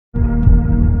And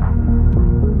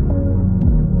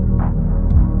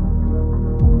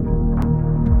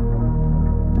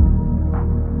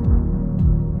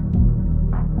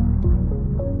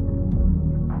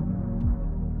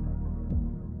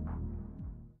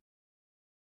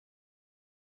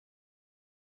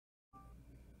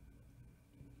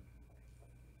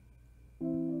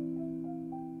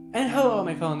hello,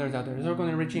 my fellow nerds out there. This is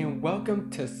Orgo Richie, and welcome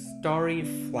to Starry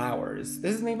Flowers.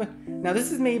 This is made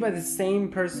by the same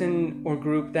person or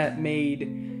group that made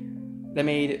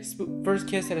First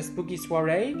Kiss at a Spooky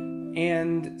Soiree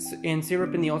and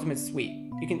Syrup in the Ultimate Sweet.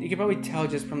 You can probably tell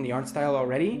just from the art style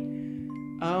already.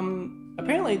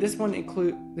 Apparently this one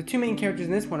the two main characters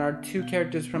in this one are two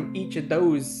characters from each of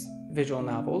those visual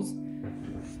novels,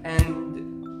 and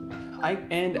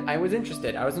I was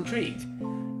interested. I was intrigued.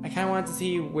 I kind of wanted to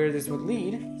see where this would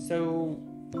lead, so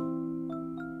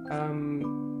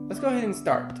let's go ahead and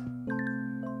start.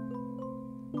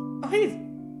 Oh, hey,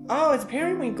 it's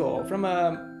Periwinkle from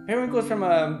Periwinkle's from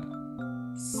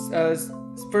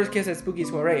First Kiss at Spooky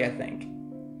Soiree, I think.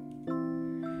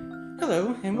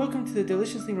 Hello, and welcome to the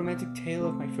deliciously romantic tale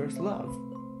of my first love.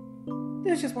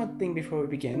 There's just one thing before we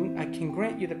begin. I can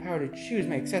grant you the power to choose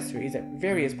my accessories at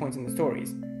various points in the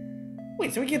stories.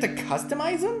 Wait, so we get to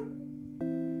customize them?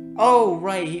 Oh,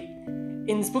 right.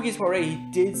 In Spooky Soiree, he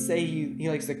did say he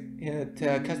likes to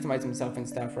customize himself and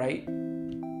stuff, right?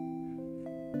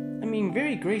 I mean,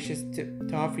 very gracious to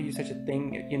offer you such a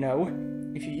thing, you know.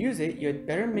 If you use it, you'd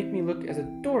better make me look as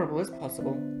adorable as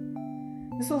possible.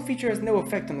 This little feature has no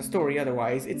effect on the story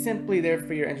otherwise. It's simply there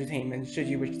for your entertainment, should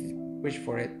you wish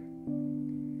for it.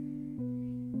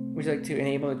 Would you like to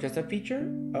enable a dress-up feature?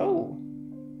 Oh.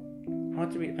 I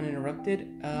want to read uninterrupted.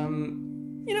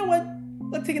 You know what?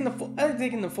 I like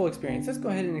taking the full experience. Let's go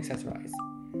ahead and accessorize.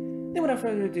 Then without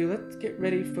further ado, let's get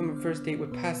ready for my first date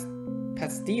with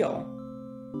Pastille.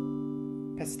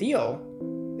 Pastille?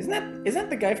 Isn't that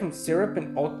the guy from Syrup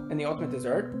and the Ultimate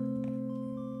Dessert?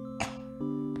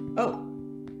 Oh.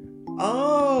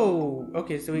 Oh!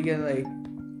 Okay, so we get, like,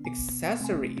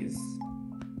 accessories.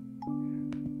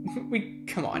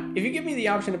 Come on. If you give me the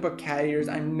option to put cat ears,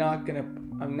 I'm not gonna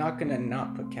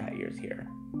not put cat ears here.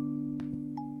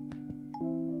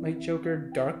 Light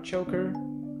choker, dark choker,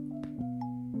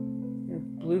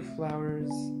 blue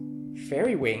flowers,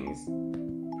 fairy wings,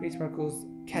 pretty sparkles,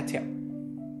 cattail.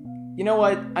 You know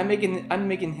what? I'm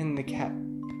making him the cat.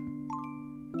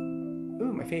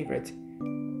 Ooh, my favorite.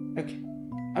 Okay,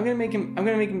 I'm gonna make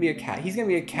him be a cat. He's gonna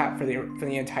be a cat for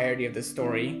the entirety of the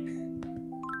story.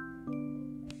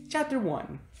 Chapter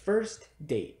 1: First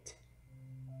Date.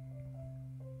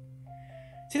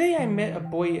 Today I met a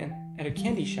boy at a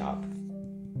candy shop.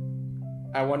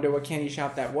 I wonder what candy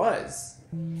shop that was.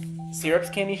 Syrup's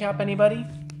candy shop, anybody?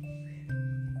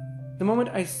 The moment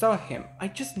I saw him, I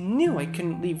just knew I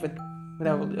couldn't leave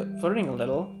without flirting a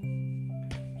little.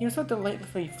 He was so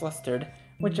delightfully flustered,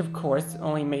 which of course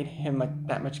only made him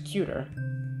that much cuter.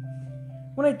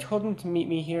 When I told him to meet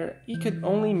me here, he could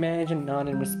only manage a nod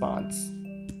in response.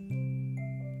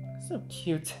 So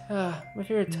cute. My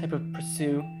favorite type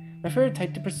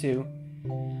to pursue.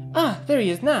 Ah, there he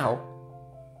is now.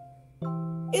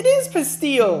 It is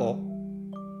Pastille!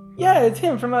 Yeah, it's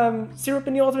him from Syrup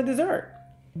in the Ultimate Dessert.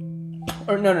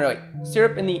 Or no,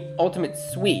 Syrup in the Ultimate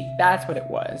Sweet. That's what it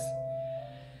was.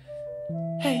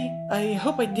 Hey, I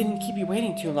hope I didn't keep you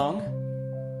waiting too long.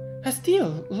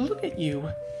 Pastille, look at you.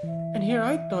 And here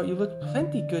I thought you looked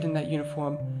plenty good in that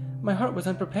uniform. My heart was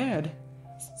unprepared.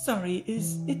 Sorry,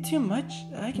 is it too much?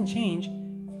 I can change.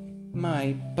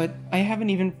 But I haven't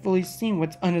even fully seen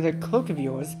what's under that cloak of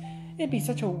yours. It'd be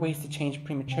such a waste to change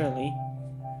prematurely.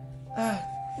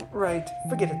 Right.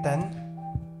 Forget it then.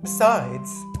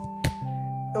 Besides,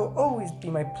 it'll always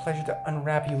be my pleasure to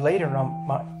unwrap you later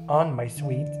on my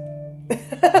sweet.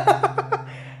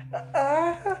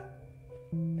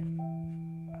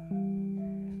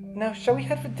 Now, shall we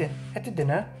head to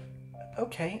dinner?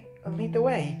 Okay, I'll lead the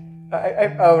way.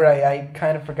 Right, I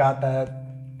kind of forgot that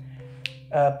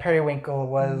Periwinkle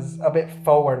was a bit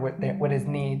forward with his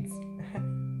needs.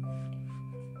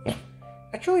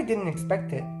 I truly didn't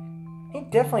expect it. He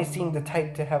definitely seemed the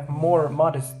type to have more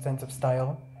modest sense of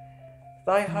style.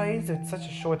 Thigh highs with such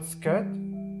a short skirt?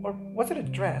 Or was it a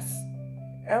dress?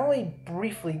 I only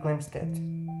briefly glimpsed it.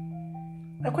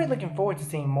 I'm quite looking forward to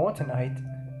seeing more tonight.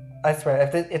 I swear,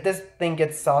 if this thing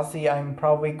gets saucy, I'm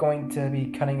probably going to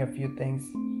be cutting a few things.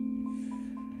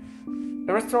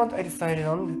 The restaurant I decided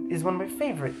on is one of my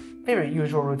favorite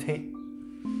usual rotation.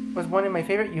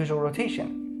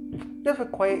 Built for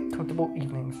quiet, comfortable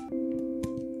evenings.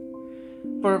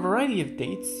 For a variety of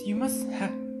dates, you must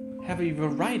have a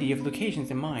variety of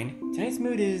locations in mind. Tonight's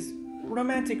mood is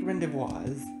romantic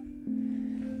rendezvous.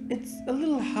 It's a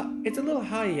little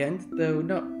high-end, though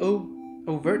not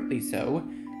overtly so,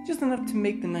 just enough to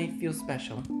make the night feel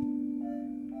special.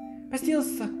 Bastille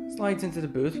slides into the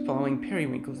booth, following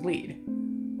Periwinkle's lead.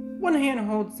 One hand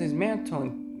holds his mantle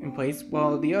in place,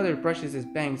 while the other brushes his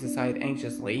bangs aside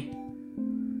anxiously.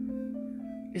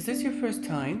 Is this your first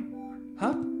time?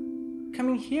 Huh?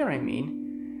 Coming here, I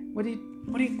mean. What do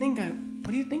you think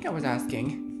I was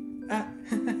asking?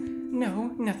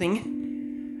 No,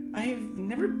 nothing. I've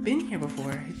never been here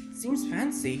before. It seems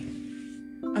fancy.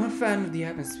 I'm a fan of the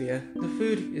atmosphere. The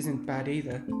food isn't bad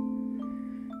either.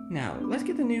 Now, let's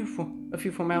get a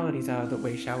few formalities out of the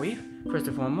way, shall we? First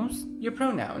and foremost, your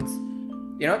pronouns.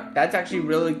 You know what? That's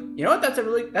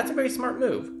a very smart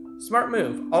move. Smart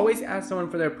move. Always ask someone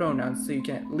for their pronouns so you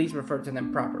can at least refer to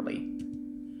them properly.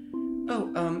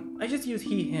 Oh, I just use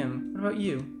he, him. What about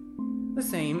you? The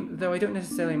same, though I don't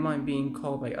necessarily mind being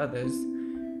called by others,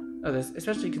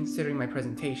 especially considering my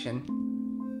presentation.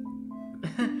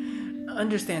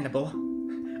 Understandable.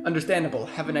 Understandable.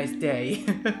 Have a nice day.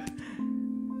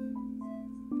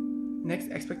 Next,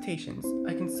 expectations.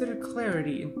 I consider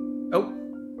clarity in...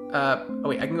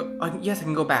 wait, I can go... yes, I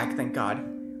can go back, thank God.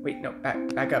 Wait, no,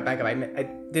 back up. I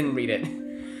didn't read it.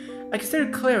 I consider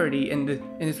clarity in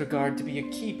this regard to be a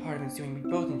key part of ensuing we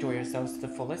both enjoy ourselves to the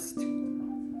fullest.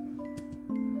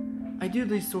 I do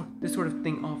this sort of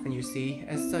thing often, you see.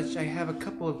 As such, I have a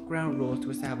couple of ground rules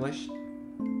to establish.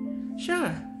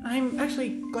 Sure, I'm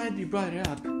actually glad you brought it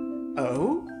up.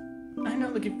 Oh? I'm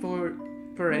not looking for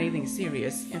anything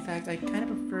serious. In fact, I kind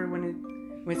of prefer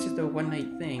when it's just a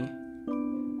one-night thing.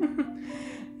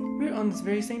 We're on this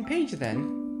very same page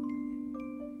then.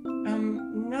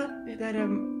 Not that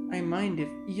I mind if,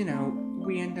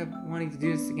 we end up wanting to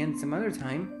do this again some other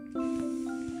time.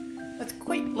 That's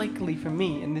quite likely for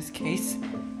me in this case.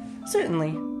 Certainly,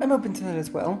 I'm open to that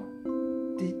as well.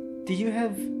 Do you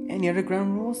have any other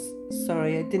ground rules?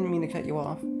 Sorry, I didn't mean to cut you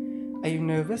off. Are you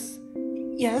nervous?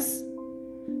 Yes.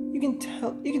 You can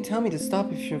tell me to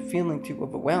stop if you're feeling too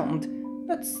overwhelmed.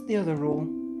 That's the other rule.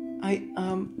 I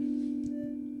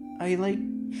like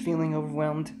feeling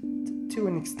overwhelmed to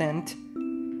an extent.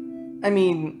 I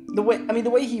mean the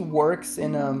way he works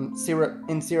in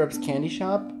Syrup's candy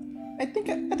shop. I think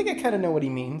I kind of know what he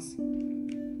means.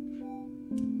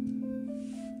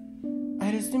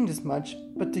 I'd assumed as much,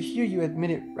 but to hear you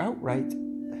admit it outright,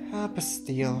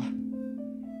 Bastille.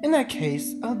 In that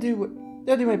case, I'll do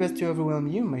my best to overwhelm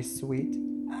you, my sweet.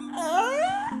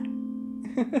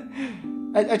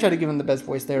 I try to give him the best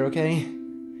voice there, okay?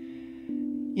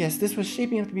 Yes, this was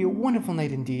shaping up to be a wonderful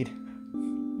night indeed.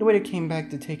 The waiter came back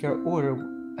to take our order.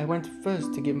 I went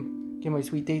first to give my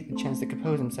sweet date a chance to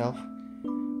compose himself.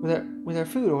 With our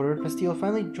food order, Bastille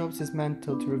finally drops his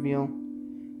mantle to reveal...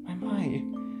 My.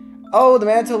 Oh, the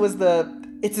mantle was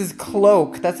it's his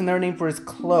cloak. That's another name for his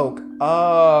cloak.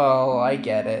 Oh, I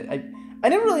get it. I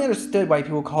never really understood why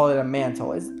people call it a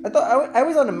mantle. I thought I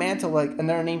was on a mantle like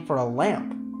another name for a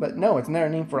lamp. But no, it's another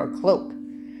name for a cloak.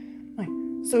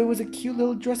 So it was a cute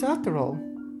little dress after all.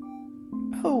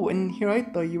 Oh, and here I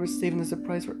thought you were saving the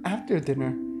surprise for after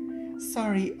dinner.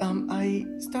 Sorry, I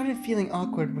started feeling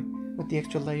awkward with the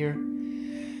extra layer.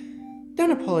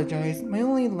 Don't apologize. My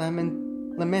only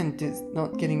lament is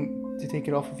not getting to take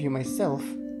it off of you myself.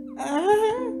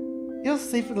 You'll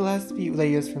save for the last few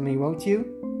layers for me, won't you?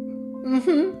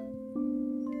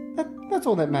 That's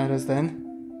all that matters then.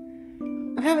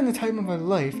 I'm having the time of my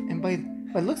life, and by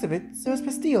the looks of it, so is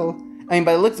Bastille. I mean,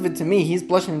 by the looks of it to me, he's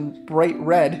blushing bright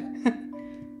red.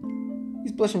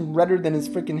 He's blushing redder than his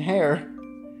freaking hair.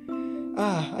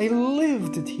 I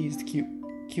live to tease cute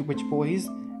witch boys.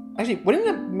 Actually, wouldn't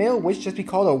a male witch just be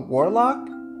called a warlock?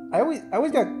 I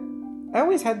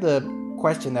always had the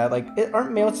question that, like,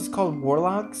 aren't males just called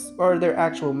warlocks? Or are there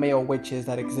actual male witches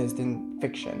that exist in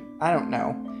fiction? I don't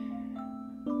know.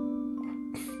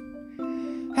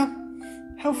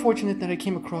 How fortunate that I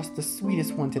came across the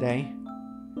sweetest one today.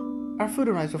 Our food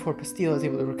arrives before Bastille is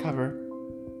able to recover.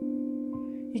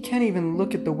 He can't even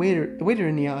look at the waiter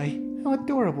in the eye. How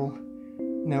adorable.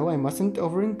 No, I mustn't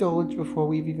overindulge before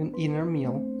we've even eaten our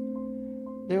meal.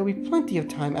 There will be plenty of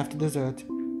time after dessert.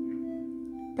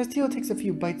 Bastille takes a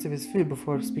few bites of his food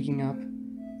before speaking up.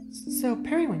 So,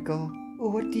 Periwinkle,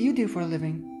 what do you do for a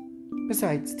living?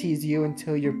 Besides tease you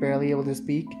until you're barely able to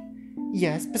speak?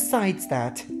 Yes, besides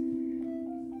that.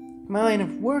 My line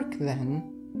of work, then?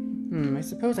 I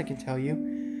suppose I can tell you.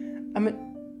 I'm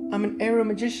an aero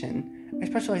magician. I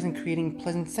specialize in creating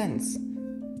pleasant scents.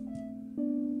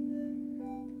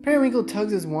 Periwinkle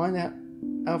tugs his wand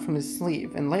out from his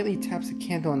sleeve and lightly taps a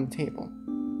candle on the table.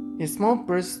 In a small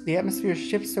burst, the atmosphere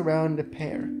shifts around the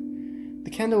pair.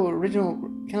 The candle's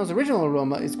original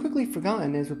aroma is quickly forgotten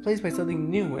and is replaced by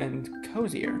something new and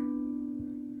cozier.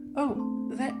 Oh,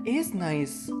 that is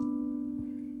nice.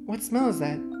 What smell is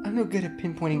that? I'm no good at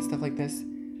pinpointing stuff like this.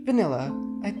 Vanilla.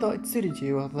 I thought it suited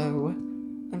you, although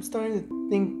I'm starting to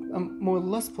think a more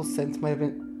lustful scent might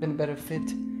have been a better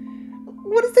fit.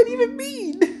 What does that even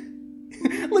mean?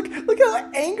 look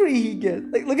how angry he gets.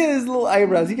 Like, look at his little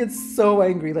eyebrows. He gets so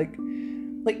angry. Like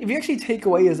if you actually take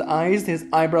away his eyes, his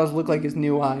eyebrows look like his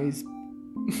new eyes.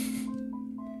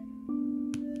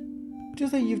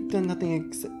 Just like you've done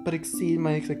nothing but exceed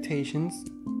my expectations.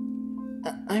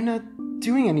 I'm not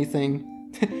doing anything.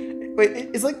 Wait,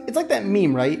 it's like that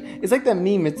meme, right? It's like that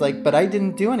meme. It's like, but I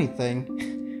didn't do anything.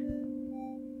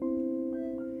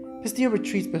 Pastille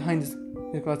retreats behind his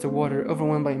glass of water,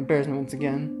 overwhelmed by embarrassment once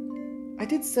again. I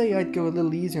did say I'd go a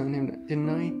little easier on him, didn't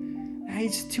I?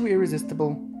 He's just too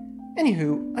irresistible.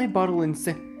 Anywho, I bottle and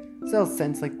sell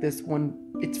scents like this one.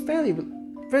 It's very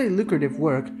lucrative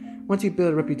work once you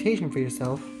build a reputation for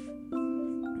yourself.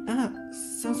 Ah,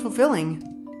 sounds fulfilling.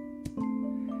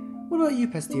 What about you,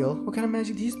 Pastille? What kind of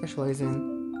magic do you specialize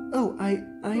in? Oh,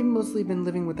 I've mostly been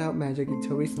living without magic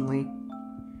until recently.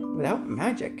 Without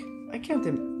magic? I can't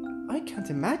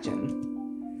imagine.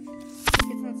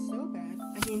 It's not so bad.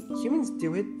 I mean, humans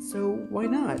do it, so why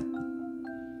not?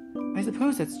 I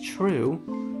suppose that's true.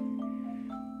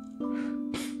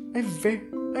 I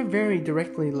very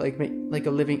directly make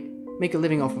a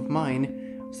living off of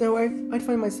mine, so I'd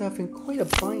find myself in quite a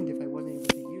bind if I wasn't able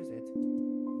to use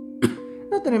it.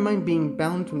 Not that I mind being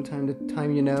bound from time to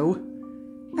time, you know.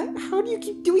 How do you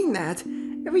keep doing that?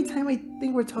 Every time I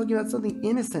think we're talking about something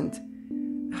innocent.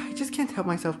 I just can't help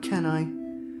myself, can I?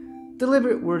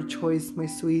 Deliberate word choice, my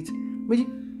sweet.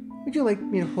 Would you like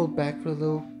me to hold back for a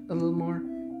little more?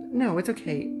 No, it's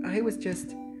okay. I was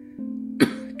just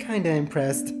kinda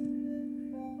impressed.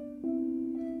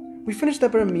 We finished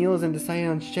up our meals and decided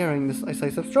on sharing a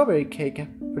slice of strawberry cake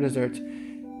for dessert.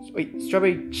 Wait,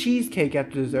 strawberry cheesecake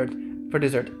after dessert. For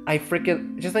dessert.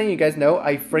 Just letting you guys know,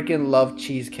 I freaking love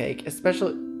cheesecake.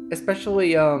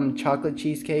 Especially chocolate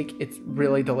cheesecake. It's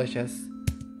really delicious.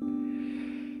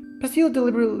 Pastille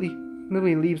deliberately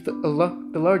leaves the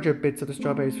larger bits of the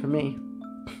strawberries for me.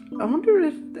 I wonder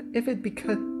is it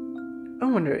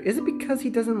because he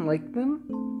doesn't like them?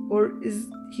 Or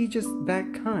is he just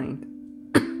that kind?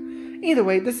 Either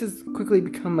way, this has quickly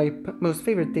become my most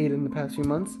favorite date in the past few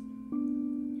months.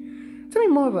 Tell me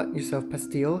more about yourself,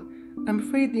 Pastille. I'm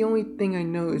afraid the only thing I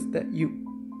know is that you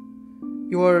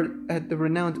are at the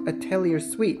renowned Atelier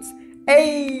Sweets.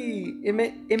 Hey!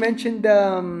 It mentioned,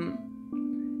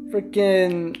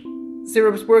 frickin'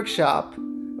 Syrup's Workshop.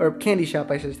 Or Candy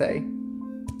Shop, I should say.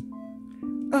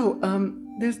 Oh,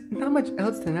 there's not much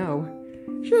else to know.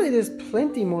 Surely there's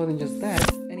plenty more than just that.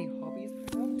 Any hobbies,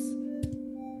 perhaps?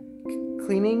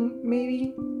 Cleaning,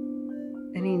 maybe?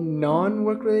 Any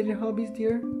non-work related hobbies,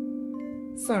 dear?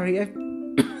 Sorry, I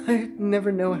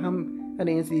never know how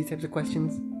to answer these types of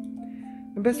questions.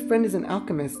 My best friend is an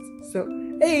alchemist, so...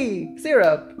 Hey!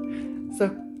 Syrup!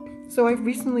 So I've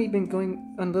recently been going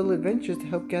on little adventures to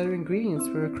help gather ingredients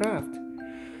for a craft.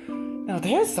 Now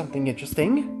there's something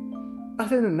interesting.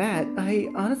 Other than that, I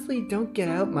honestly don't get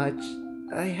out much.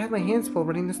 I have my hands full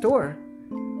running the store.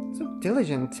 So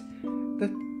diligent.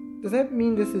 Does that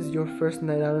mean this is your first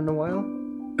night out in a while?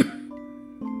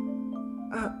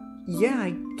 Yeah,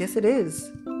 I guess it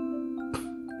is.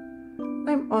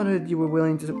 I'm honored you were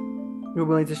willing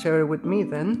to share it with me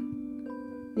then.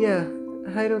 Yeah,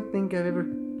 I don't think I ever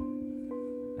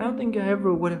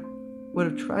would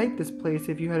have tried this place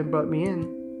if you hadn't brought me in.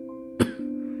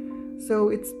 So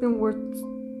it's been worth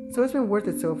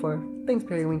it so far. Thanks,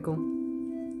 Periwinkle.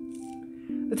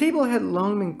 The table had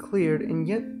long been cleared, and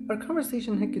yet our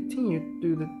conversation had continued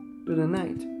through the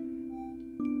night.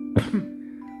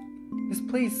 This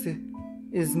place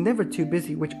is never too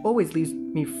busy, which always leaves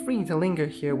me free to linger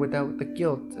here without the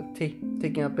guilt of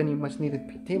taking up any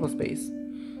much-needed table space.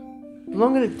 The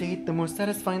longer the date, the more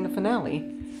satisfying the finale.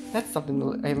 That's something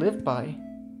that I live by.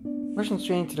 Rushing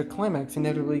straight into the climax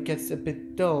inevitably gets a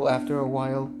bit dull after a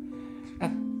while. I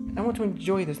want to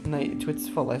enjoy this night to its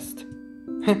fullest.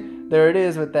 There it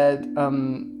is with that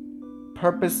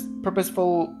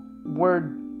purposeful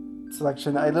word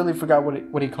selection. I literally forgot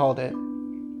what he called it.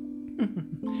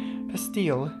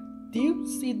 Pastille, do you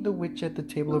see the witch at the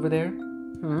table over there?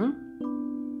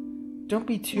 Don't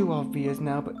be too obvious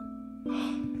now, but...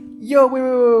 Yo,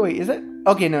 wait, is that...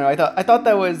 Okay, no, I thought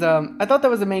that was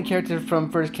the main character from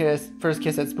First Kiss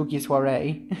at Spooky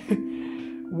Soiree.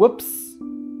 Whoops.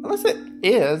 Unless it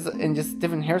is, in just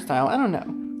different hairstyle, I don't know.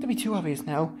 Don't be too obvious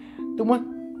now. The one...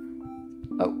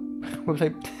 Oh, whoops, I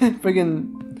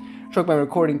friggin' struck my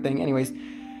recording thing. Anyways,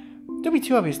 don't be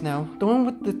too obvious now. The one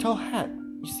with the tall hat,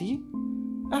 you see?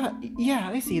 Yeah,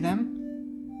 I see them.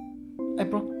 I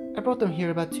brought them here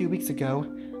about 2 weeks ago.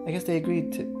 I guess they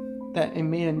agreed that it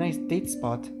made a nice date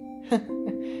spot.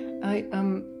 I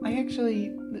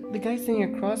actually, the guy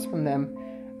sitting across from them,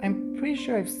 I'm pretty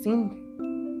sure I'm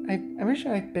pretty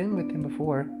sure I've been with him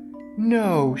before.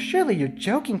 No, surely you're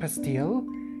joking, Pastille.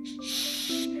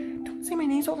 Shh, don't say my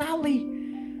name so loudly.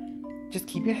 Just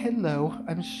keep your head low.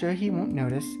 I'm sure he won't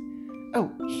notice.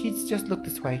 Oh, he's just looked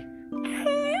this way.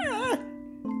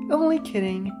 Only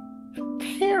kidding.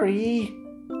 Perry!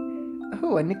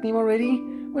 Oh, a nickname already?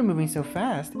 We're moving so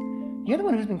fast. You're the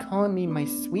one who's been calling me my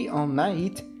sweet all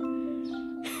night.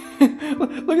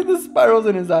 Look at the spirals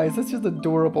in his eyes. That's just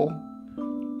adorable.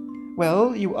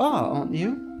 Well, you are, aren't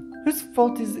you? Whose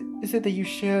fault is it that you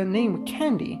share a name with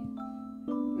Candy?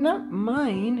 Not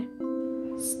mine.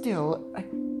 Still,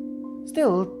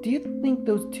 do you think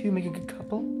those two make a good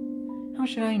couple? How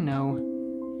should I know?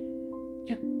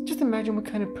 Just imagine what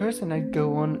kind of person I'd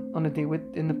go on a date with,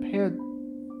 and a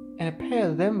pair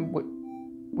of them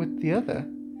with the other.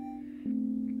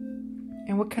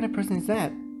 And what kind of person is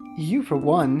that? You, for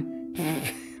one.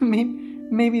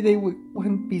 Maybe they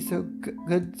wouldn't be so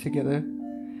good together.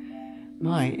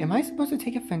 My, am I supposed to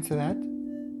take offense to that?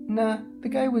 Nah, the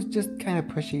guy was just kind of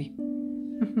pushy.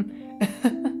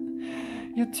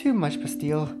 You're too much,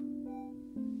 Pastille.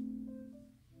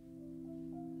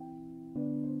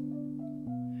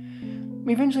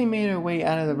 We eventually made our way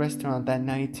out of the restaurant that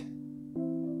night.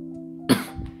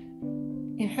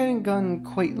 It had gone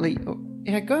quite late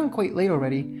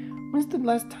already. When's the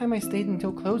last time I stayed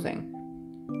until closing?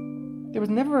 There was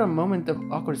never a moment of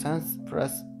awkward silence for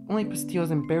us, only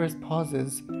Pastille's embarrassed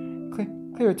pauses,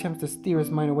 clear attempts to steer his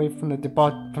mind away from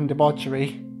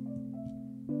debauchery.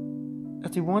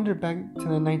 As we wandered back to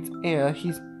the night's air,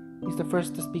 he's the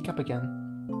first to speak up again.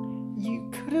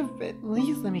 You could have at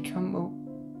least let me cover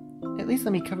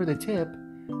the tip.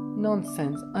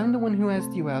 Nonsense. I'm the one who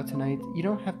asked you out tonight. You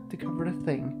don't have to cover a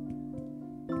thing.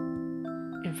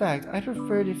 In fact, I'd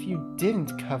prefer it if you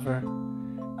didn't cover.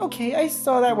 Okay, I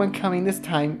saw that one coming this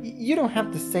time. You don't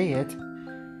have to say it.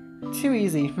 Too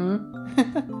easy,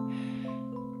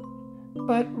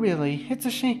 But really, it's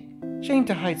a shame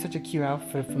to hide such a cute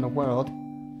outfit from the world.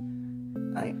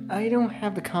 I don't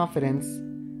have the confidence.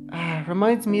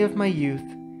 Reminds me of my youth.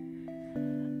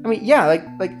 I mean, yeah, like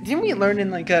didn't we learn in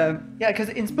because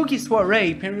in Spooky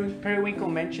Soiree, Periwinkle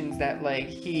mentions that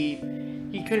he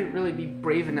couldn't really be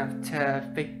brave enough to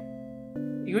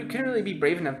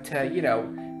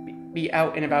be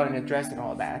out and about in a dress and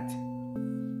all that.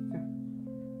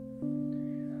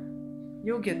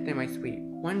 You'll get there, my sweet.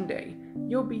 One day,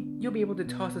 you'll be able to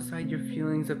toss aside your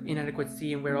feelings of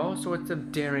inadequacy and wear all sorts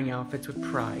of daring outfits with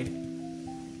pride.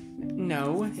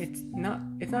 No, it's not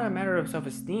a matter of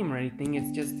self-esteem or anything.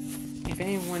 It's just if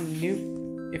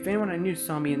anyone I knew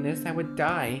saw me in this, I would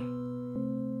die.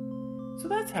 So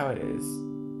that's how it is.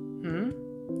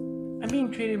 I'm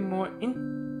being treated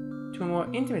to a more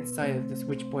intimate side of this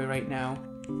witch boy right now.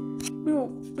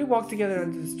 We walk together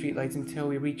under the streetlights until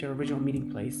we reach our original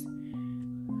meeting place.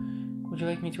 Would you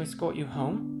like me to escort you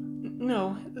home?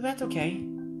 No, that's okay.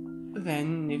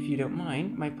 Then, if you don't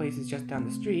mind, my place is just down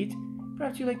the street.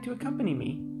 Perhaps you'd like to accompany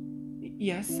me?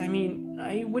 Yes, I mean,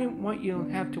 I wouldn't want you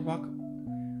to have to walk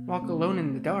alone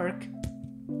in the dark.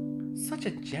 Such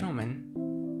a gentleman.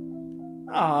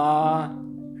 Ah.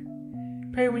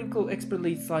 Periwinkle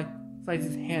expertly slides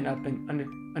his hand up and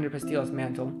under Pastille's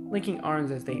mantle, linking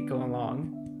arms as they go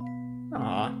along.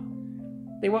 Ah.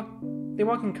 They walk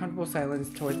in comfortable silence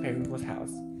towards Periwinkle's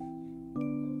house.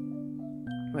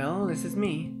 Well, this is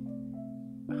me.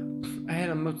 I had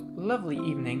a most lovely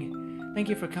evening. Thank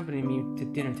you for accompanying me to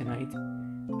dinner tonight.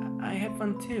 I had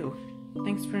fun too.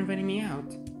 Thanks for inviting me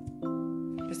out.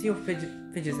 Pastille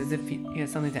fidgets as if he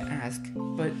has something to ask,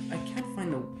 but I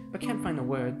can't find the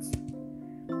words.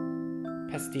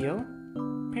 Pastille?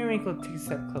 Periwinkle takes a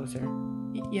step closer.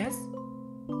 Yes?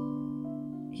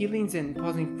 He leans in,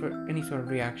 pausing for any sort of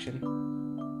reaction.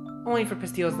 Only for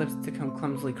Pastille's lips to come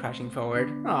clumsily crashing forward.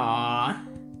 Aww.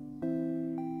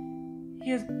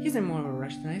 He's in more of a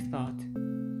rush than I thought.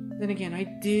 Then again, I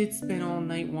did spend all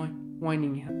night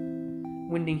winding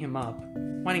him up.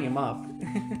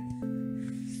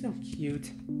 So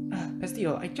cute.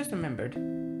 Pastille, I just remembered.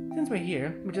 Since we're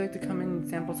here, would you like to come and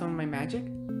sample some of my magic?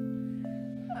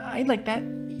 I'd like that.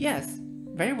 Yes.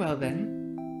 Very well then.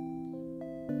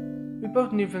 We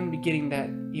both knew from the beginning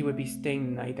that he would be staying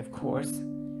the night, of course.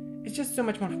 It's just so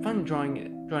much more fun drawing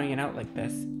it out like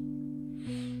this.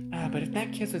 But if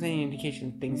that kiss was any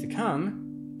indication of things to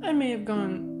come, I may have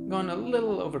gone a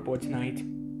little overboard tonight.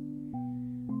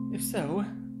 If so,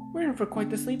 we're in for quite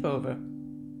the sleepover.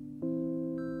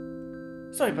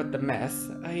 Sorry about the mess.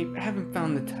 I haven't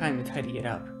found the time to tidy it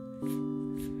up.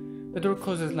 The door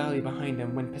closes loudly behind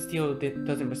him. When Pastille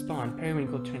doesn't respond,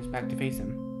 Periwinkle turns back to face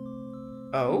him.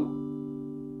 Oh?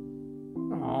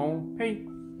 Oh,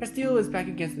 Pastille is back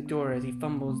against the door as he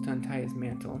fumbles to untie his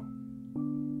mantle.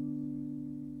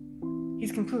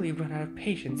 He's completely run out of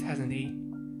patience, hasn't he?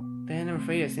 Then I'm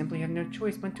afraid I simply have no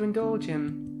choice but to indulge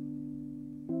him.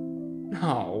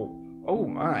 Oh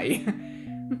my.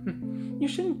 I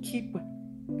shouldn't keep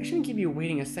you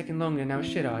waiting a second longer now,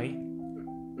 should I?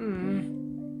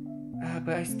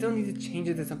 But I still need to change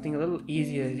it to something a little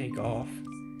easier to take off.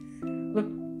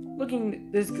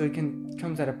 Looking this good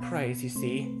comes at a price, you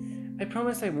see. I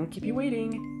promise I won't keep you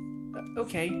waiting.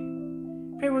 Okay.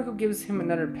 Periwinkle gives him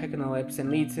another peck on the lips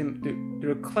and leads him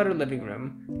through a cluttered living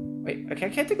room. Wait, okay, I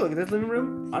can't take a look at this living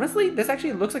room. Honestly, this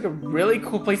actually looks like a really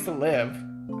cool place to live.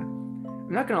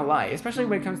 I'm not gonna lie, especially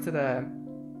when it comes to the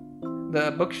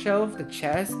bookshelf, the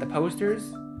chest, the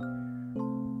posters.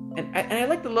 And I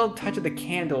like the little touch of the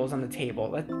candles on the table.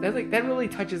 That really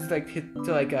touches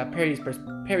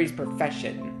Perry's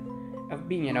profession of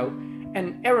being,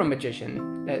 an arrow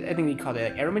magician. I think they called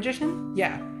it arrow magician.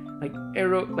 Yeah, like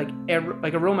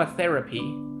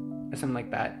aromatherapy or something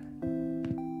like that.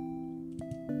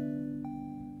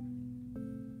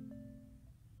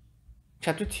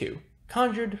 Chapter 2: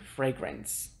 Conjured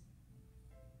Fragrance.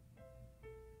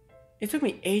 It took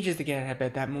me ages to get out of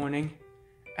bed that morning.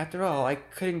 After all, I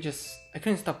couldn't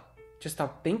stop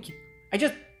thinking. I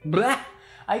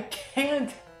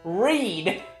can't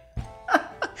read.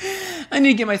 I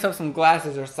need to get myself some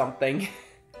glasses or something.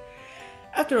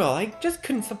 After all, I just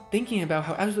couldn't stop thinking about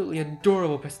how absolutely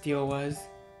adorable Pastille was.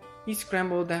 He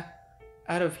scrambled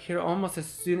out of here almost as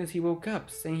soon as he woke up,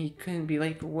 saying he couldn't be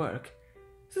late for work.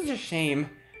 Such a shame.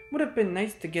 Would have been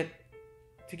nice to get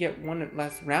one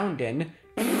last round in.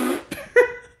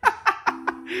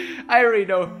 I already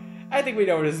know. I think we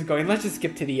know where this is going. Let's just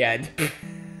skip to the end.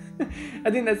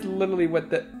 I think that's literally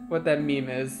what that meme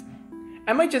is.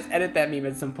 I might just edit that meme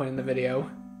at some point in the video.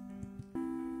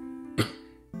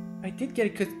 I did get a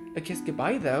kiss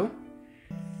goodbye though.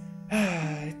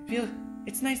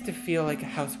 It's nice to feel like a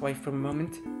housewife for a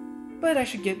moment, but I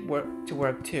should get to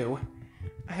work too.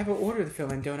 I have an order to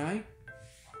fill in, don't I?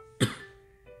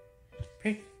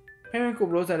 Periwinkle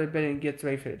rolls out of bed and gets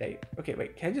ready for the day. Okay,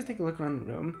 wait. Can I just take a look around the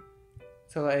room?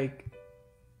 So I'm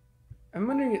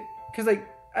wondering, cause I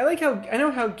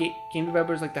know how game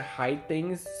developers like to hide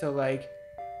things. So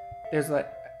there's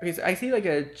okay, so I see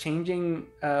a changing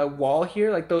wall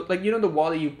here, the wall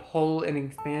that you pull and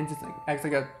expands. It acts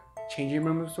like a changing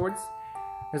room of sorts.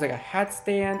 There's a hat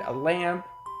stand, a lamp,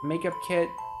 makeup kit.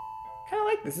 Kind of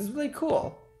like this. This is really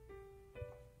cool.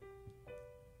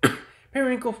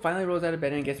 Periwinkle finally rolls out of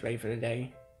bed and gets ready for the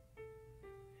day.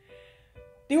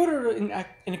 The order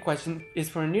in question is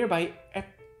for a nearby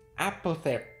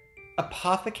apothecary.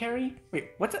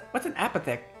 Wait, what's an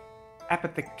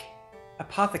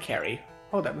apothecary?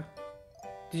 Hold up.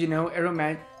 Did you know arrow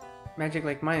magic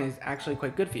like mine is actually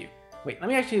quite good for you? Wait, let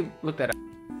me actually look that up.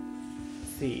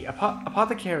 Let's see,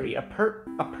 apothecary, a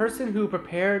person who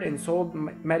prepared and sold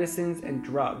medicines and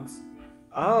drugs.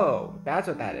 Oh, that's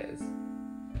what that is.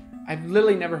 I've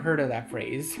literally never heard of that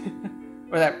phrase.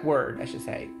 Or that word, I should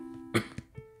say.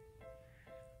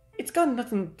 It's got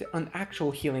nothing on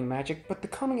actual healing magic, but the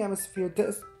calming atmosphere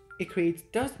it creates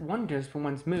does wonders for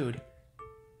one's mood.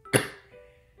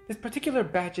 This particular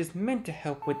batch is meant to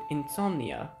help with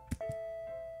insomnia.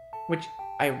 Which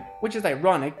is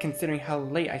ironic considering how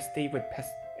late I stayed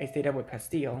up with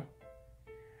Pastille.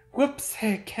 Whoops,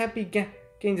 I can't be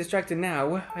getting distracted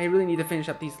now. I really need to finish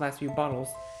up these last few bottles.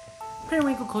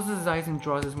 Periwinkle closes his eyes and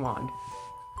draws his wand.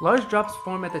 Large drops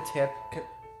form at the tip,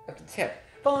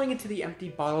 following into the empty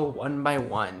bottle one by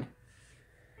one.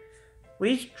 With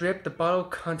each drip, the bottle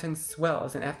contents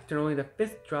swells, and after only the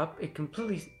 5th drop, it's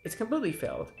completely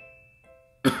filled.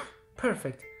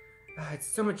 Perfect. It's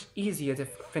so much easier to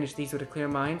finish these with a clear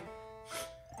mind.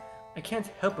 I can't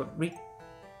help it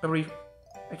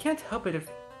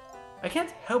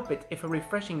if a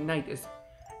refreshing night is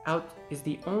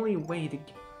the only way to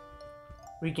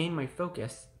regain my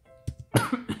focus.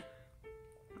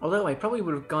 Although I probably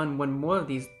would have gone one more of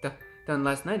these done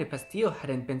last night if Pastille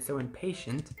hadn't been so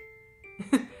impatient.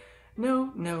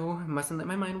 No, mustn't let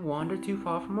my mind wander too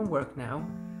far from my work now.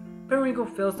 Periwinkle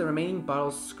fills the remaining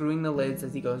bottles, screwing the lids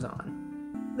as he goes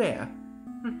on. There.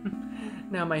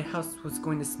 Now my house was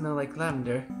going to smell like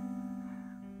lavender.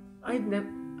 I'd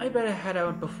I better head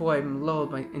out before I'm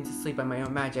lulled into sleep by my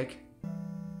own magic.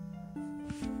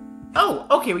 Oh,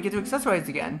 okay, we get to accessorize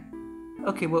again.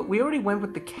 Okay, well, we already went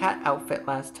with the cat outfit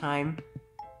last time.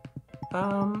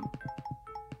 Let's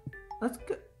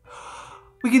go.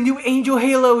 We can do angel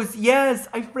halos. Yes,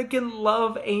 I freaking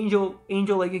love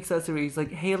angel-like accessories,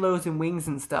 like halos and wings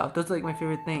and stuff. Those are like my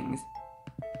favorite things.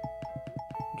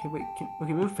 Okay, wait.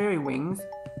 Okay, move fairy wings.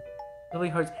 Lily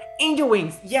hearts. Angel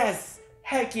wings. Yes.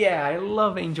 Heck yeah, I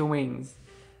love angel wings.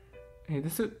 Okay,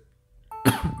 this is.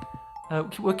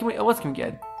 What else can we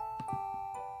get?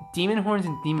 Demon horns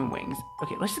and demon wings.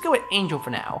 Okay, let's just go with angel for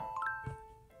now.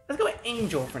 Let's go with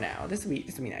angel for now. This will be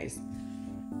nice.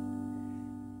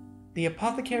 The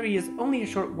apothecary is only a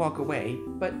short walk away,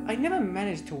 but I never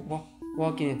managed to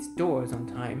walk in its doors on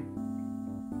time.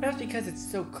 Perhaps because it's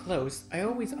so close, I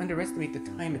always underestimate the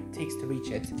time it takes to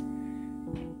reach it.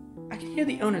 I can hear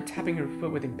the owner tapping her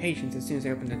foot with impatience as soon as I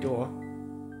open the door.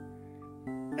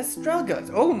 Astragas!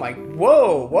 Oh my...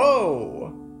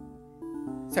 Whoa!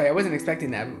 Sorry, I wasn't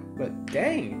expecting that, but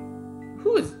dang.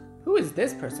 Who is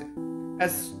this person?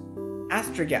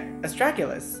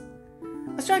 Astragalus.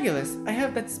 Astragalus, I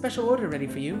have that special order ready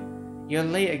for you. You're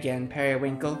late again,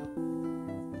 Periwinkle.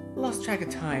 Lost track of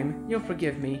time. You'll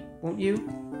forgive me, won't you?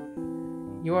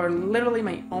 You are literally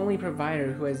my only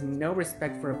provider who has no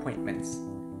respect for appointments.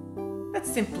 That's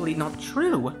simply not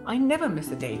true. I never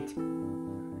miss a date.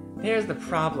 There's the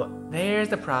problem.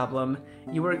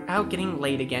 You were out getting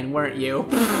late again, weren't you?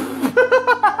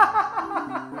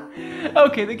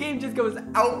 Okay, the game just goes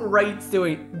outright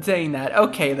saying that.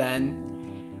 Okay then.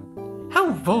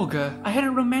 How vulgar. I had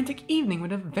a romantic evening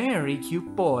with a very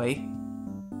cute boy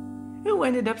who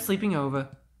ended up sleeping over.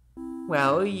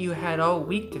 Well, you had all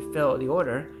week to fill the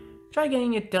order. Try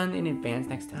getting it done in advance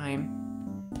next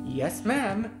time. Yes,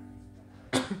 ma'am.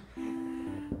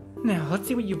 Now, let's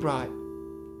see what you brought.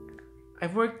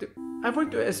 I've worked with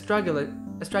Astragalus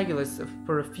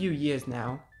for a few years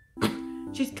now.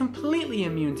 She's completely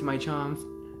immune to my charms.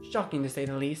 Shocking to say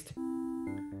the least.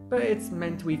 But it's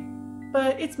meant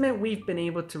we've been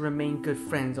able to remain good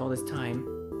friends all this time.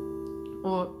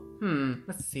 Or,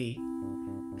 let's see.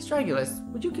 Astragalus,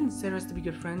 would you consider us to be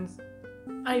good friends?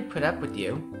 I put up with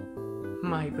you.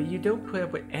 But you don't put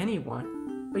up with anyone.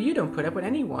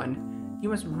 You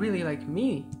must really like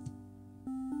me.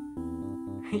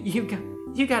 You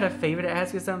got a favor to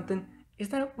ask or something? Is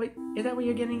that what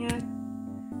you're getting at?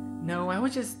 No, I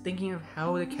was just thinking of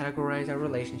how to categorize our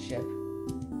relationship.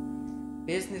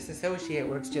 Business associate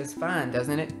works just fine,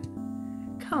 doesn't it?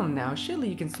 Come now, surely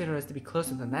you consider us to be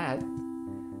closer than that.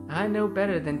 I know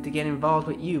better than to get involved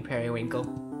with you, Periwinkle.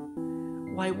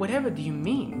 Why, whatever do you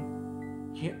mean?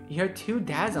 You're too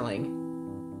dazzling.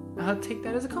 I'll take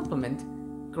that as a compliment.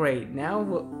 Great, now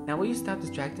will you stop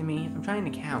distracting me? I'm trying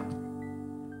to count.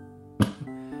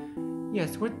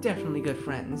 Yes, we're definitely good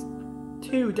friends.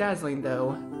 Too dazzling,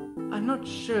 though. I'm not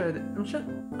sure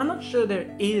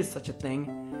there is such a thing.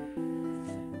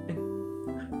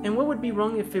 And what would be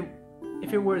wrong if it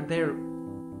were there?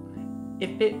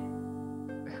 If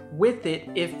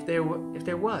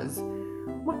there was?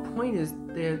 What point is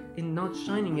there in not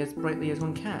shining as brightly as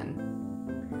one can?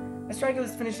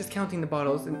 Astragalus finishes counting the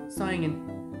bottles and sighing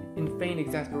in feigned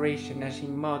exasperation as she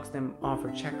marks them off her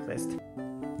checklist.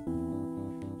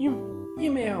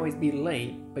 You may always be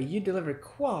late, but you deliver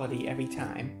quality every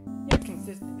time. You're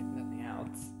consistent if nothing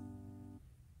else.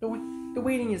 The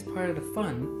waiting is part of the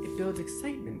fun. It builds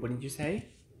excitement, wouldn't you say?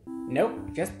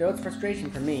 Nope, just builds frustration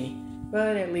for me.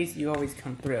 But at least you always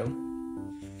come through.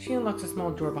 She unlocks a small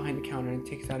drawer behind the counter and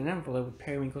takes out an envelope with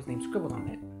Periwinkle's name scribbled on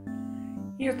it.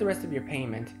 Here's the rest of your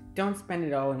payment. Don't spend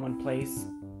it all in one place.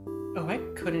 Oh, I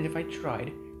couldn't if I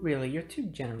tried. Really, you're too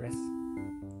generous.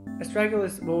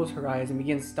 Astragalus rolls her eyes and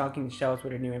begins stocking the shelves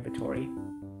with her new inventory.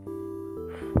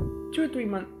 2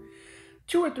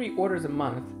 or 3 orders a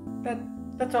month.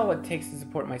 That's all it takes to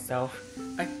support myself.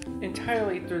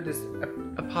 Entirely through this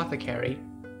apothecary.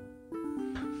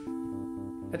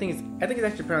 I think it's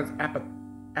actually pronounced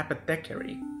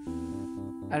apothecary.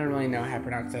 I don't really know how to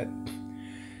pronounce it.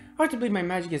 Hard to believe my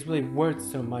magic is really worth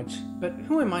so much, but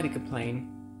who am I to complain?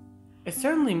 It's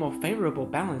certainly a more favorable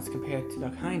balance compared to the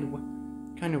kind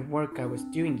of work I was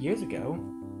doing years ago.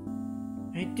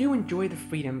 I do enjoy the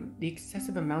freedom, the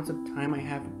excessive amounts of time I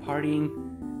have for partying,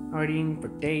 for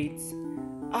dates.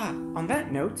 On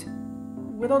that note,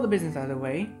 with all the business out of the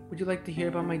way, would you like to hear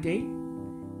about my date?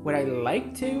 Would I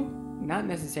like to? Not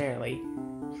necessarily.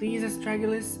 Please,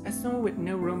 Astragalus, as someone with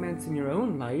no romance in your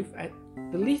own life,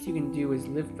 the least you can do is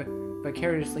live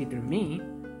vicariously through me.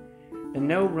 The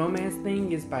no romance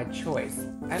thing is by choice.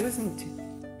 I listen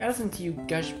to you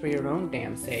gush for your own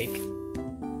damn sake.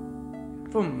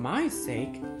 For my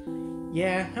sake?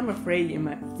 Yeah, I'm afraid you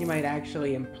might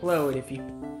actually implode if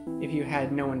you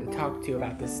had no one to talk to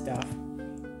about this stuff.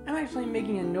 I'm actually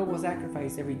making a noble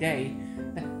sacrifice every day.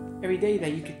 Every day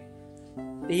that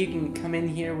you can come in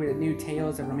here with new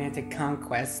tales of romantic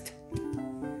conquest.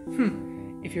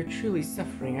 If you're truly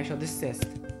suffering, I shall desist.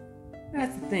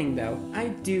 That's the thing, though. I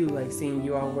do like seeing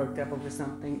you all worked up over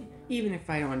something, even if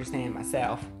I don't understand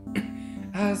myself.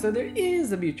 So there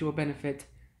is a mutual benefit.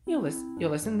 You'll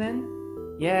listen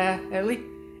then? Yeah, at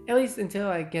least until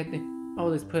I get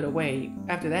all this put away.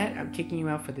 After that, I'm kicking you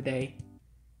out for the day.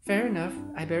 Fair enough.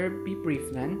 I better be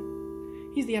brief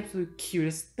then. He's the absolute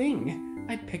cutest thing.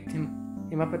 I picked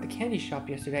him up at the candy shop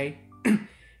yesterday.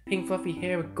 Pink fluffy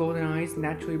hair with golden eyes,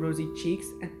 naturally rosy cheeks,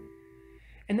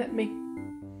 and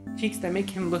cheeks that make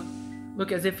him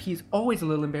look as if he's always a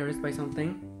little embarrassed by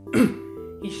something.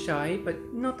 He's shy,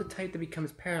 but not the type that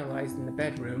becomes paralyzed in the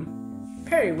bedroom.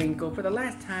 Periwinkle, for the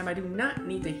last time, I do not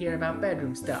need to hear about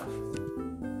bedroom stuff.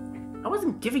 I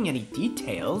wasn't giving any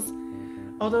details,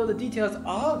 although the details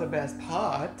are the best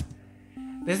part.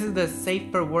 This is the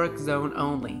safe for work zone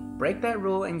only. Break that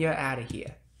rule and you're out of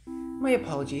here. My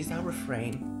apologies, I'll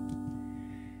refrain.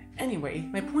 Anyway,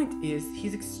 my point is,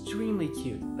 he's extremely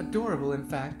cute. Adorable, in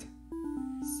fact.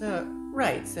 So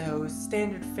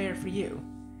standard fare for you.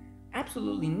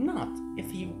 Absolutely not.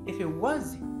 If he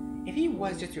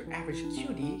was just your average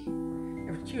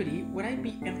cutie, would I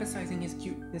be emphasizing his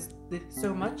cuteness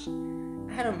so much?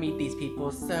 I don't meet these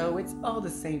people, so it's all the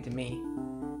same to me.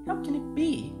 How can it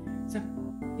be?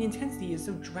 The intensity is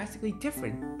so drastically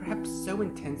different, perhaps so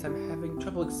intense I'm having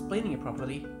trouble explaining it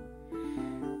properly.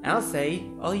 I'll say,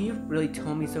 all you've really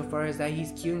told me so far is that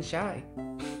he's cute and shy.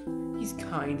 He's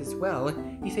kind as well.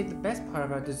 He saved the best part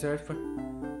of our dessert for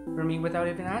me without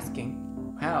even asking.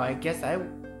 Wow, I guess I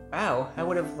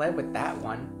would have led with that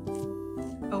one.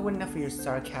 Oh, enough of your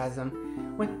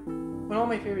sarcasm. When all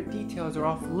my favorite details are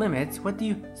off limits, what do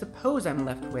you suppose I'm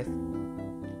left with?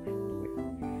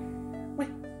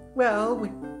 Well,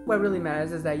 what really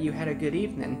matters is that you had a good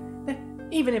evening.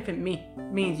 Even if it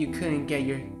means you couldn't get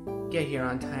here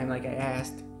on time like I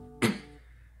asked.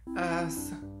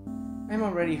 So I'm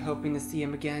already hoping to see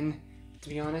him again, to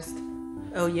be honest.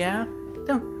 Oh yeah?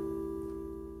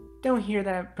 Don't hear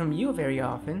that from you very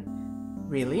often.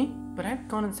 Really? But I've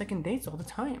gone on second dates all the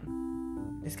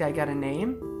time. This guy got a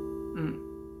name?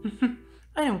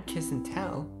 I don't kiss and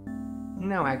tell.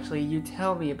 No, actually, you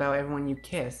tell me about everyone you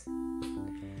kiss.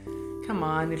 Come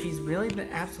on, if he's really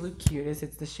the absolute cutest,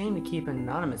 it's a shame to keep him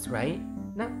anonymous, right?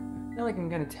 Not like I'm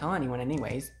gonna tell anyone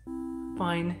anyways.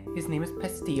 Fine, his name is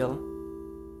Pastille.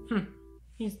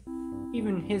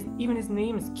 Even his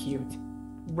name is cute.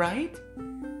 Right?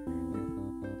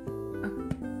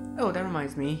 Oh, that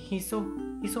reminds me, he sold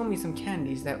me some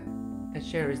candies that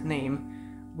share his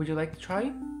name. Would you like to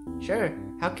try? Sure.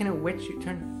 How can a witch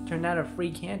turn out a free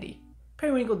candy?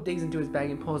 Periwinkle digs into his bag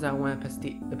and pulls out one of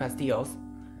the pastilles.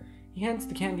 He hands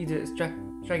the candy to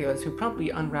Stragulus, who promptly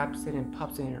unwraps it and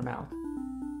pops it in her mouth.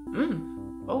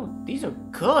 Oh, these are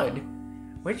good!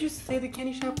 Where did you say the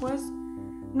candy shop was?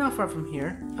 Not far from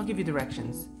here. I'll give you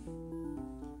directions.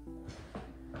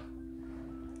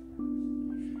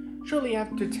 Shortly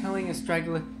after telling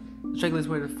Stragulus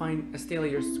where to find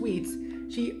Astalia's sweets,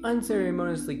 she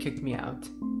unceremoniously kicked me out.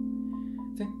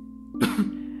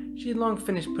 She had long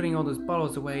finished putting all those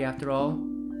bottles away after all.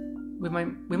 With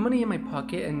money in my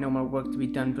pocket and no more work to be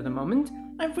done for the moment,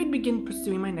 I'm free to begin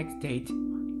pursuing my next date.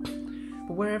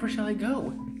 But wherever shall I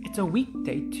go? It's a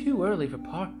weekday, too early for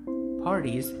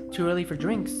parties, too early for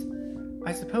drinks.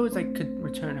 I suppose I could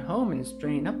return home and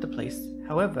straighten up the place.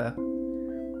 However,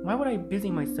 why would I busy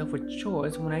myself with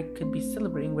chores when I could be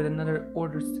celebrating with another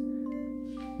order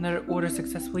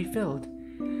successfully filled?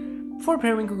 Before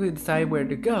Periwinkle could decide where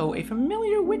to go, a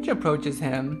familiar witch approaches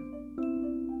him.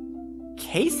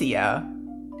 Cassia?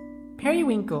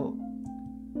 Periwinkle.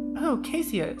 Oh,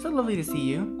 Cassia, so lovely to see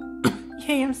you.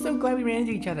 Yay, I'm so glad we ran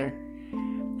into each other.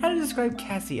 How to describe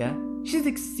Cassia? She's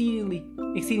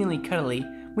exceedingly cuddly.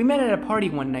 We met at a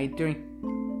party one night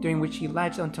during which she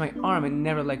latched onto my arm and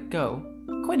never let go.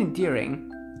 Quite endearing.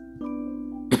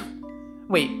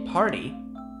 Wait, party?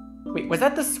 Wait, was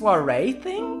that the soiree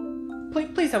thing?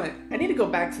 Please tell me. I need to go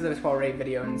back to the soiree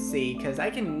video and see, because I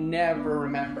can never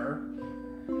remember.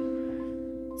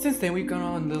 Since then, we've gone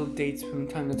on little dates from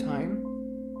time to time.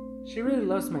 She really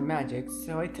loves my magic,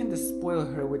 so I tend to spoil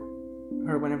her with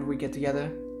her whenever we get together.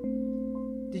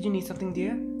 Did you need something,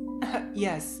 dear?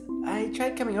 Yes, I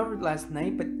tried coming over last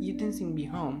night, but you didn't seem to be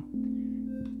home.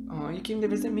 Oh, you came to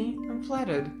visit me? I'm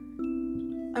flattered.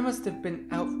 I must have been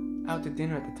out to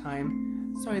dinner at the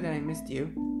time. Sorry that I missed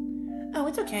you. Oh,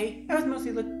 it's okay. I was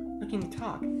mostly looking to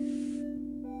talk.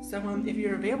 So, if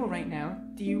you're available right now,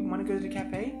 do you want to go to the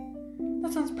cafe?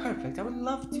 That sounds perfect. I would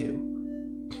love to.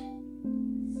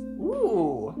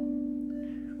 Ooh.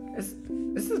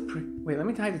 This is wait, let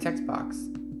me hide the text box.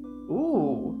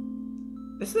 Ooh.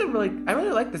 This is I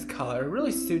really like this color. It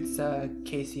really suits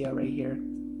Casey right here.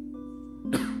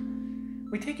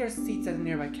 We take our seats at a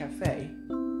nearby cafe.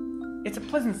 It's a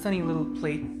pleasant, sunny little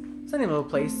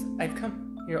place. I've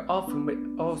come here all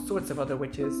from all sorts of other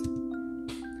witches.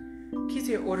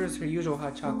 Casey orders her usual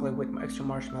hot chocolate with extra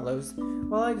marshmallows,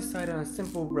 while I decide on a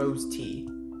simple rose tea.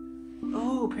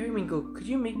 Oh, Periwinkle, could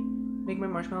you make my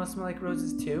marshmallows smell like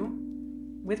roses too?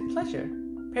 With pleasure.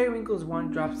 Periwinkle's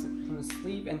wand drops from the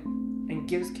sleeve and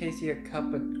gives Casey a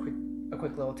cup a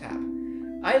quick little tap.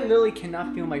 I literally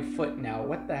cannot feel my foot now.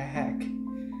 What the heck?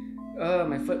 Ugh,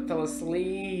 my foot fell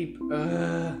asleep.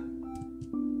 Ugh.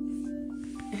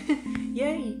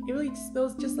 Yay, it really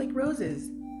smells just like roses.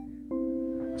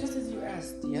 Just as you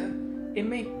asked, yeah. It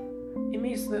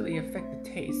may slightly affect the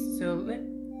taste, so let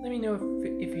me know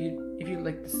if you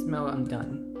like the smell I'm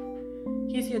done.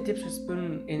 Casey dips her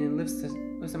spoon in and lifts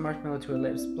a marshmallow to her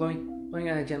lips, blowing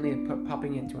on it gently and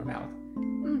popping it into her mouth.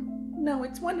 No,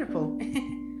 it's wonderful.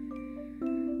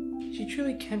 She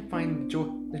truly can find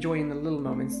the joy in the little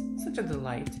moments. Such a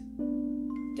delight.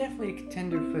 Definitely a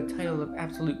contender for the title of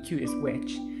absolute cutest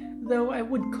witch, though I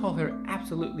would call her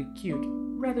absolutely cute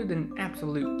rather than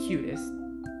absolute cutest.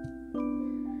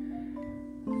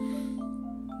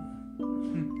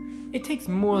 It takes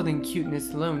more than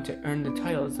cuteness alone to earn the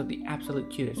titles of the absolute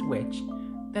cutest witch.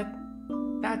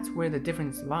 That's where the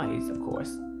difference lies, of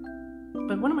course.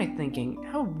 But what am I thinking?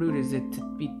 How rude is it to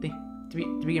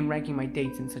begin ranking my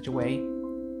dates in such a way?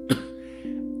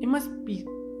 It must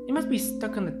be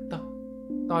stuck on the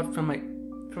thought from my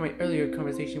earlier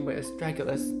conversation with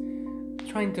Astragalus,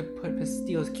 trying to put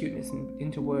Pastile's cuteness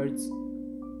into words.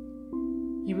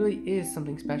 He really is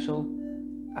something special.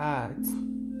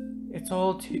 It's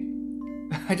all too...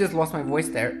 I just lost my voice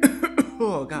there.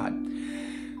 Oh god.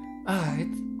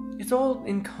 It's all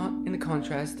in the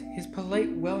contrast. His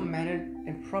polite, well-mannered,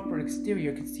 and proper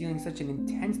exterior concealing such an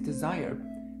intense desire,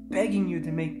 begging you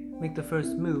to make the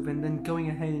first move, and then going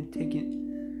ahead and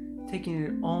taking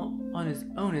it all on his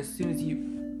own as soon as you...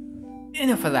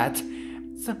 Enough of that!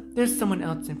 So, there's someone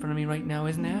else in front of me right now,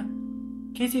 isn't there?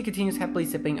 Casey continues happily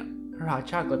sipping her hot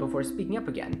chocolate before speaking up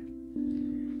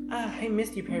again. I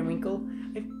missed you, Periwinkle.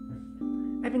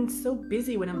 I've been so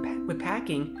busy with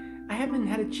packing, I haven't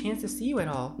had a chance to see you at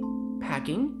all.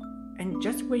 Packing? And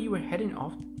just where you were heading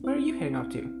off? Where are you heading off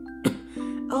to?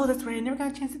 Oh, that's right, I never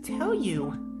got a chance to tell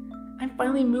you. I'm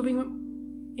finally moving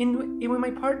in with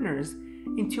my partners.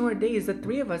 In 2 more days, the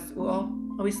 3 of us will all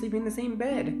be sleeping in the same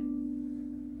bed.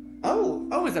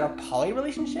 Oh, is it a poly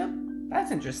relationship?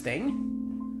 That's interesting.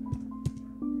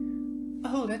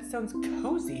 Oh, that sounds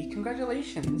cozy.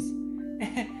 Congratulations.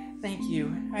 Thank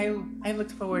you. I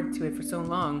looked forward to it for so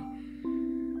long.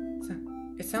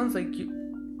 It sounds like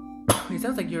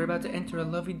you're about to enter a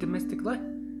lovely domestic life.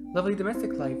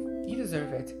 You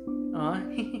deserve it. Aw,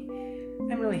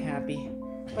 I'm really happy.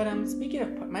 But speaking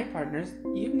of my partners,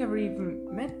 you've never even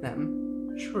met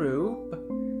them. True,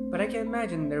 but I can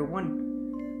imagine they're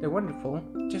wonderful.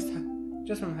 Just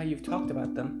from how you've talked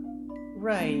about them.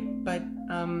 Right, but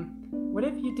what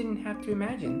if you didn't have to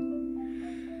imagine?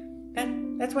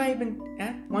 That's why I've been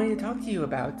wanting to talk to you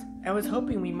about. I was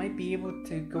hoping we might be able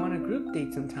to go on a group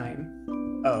date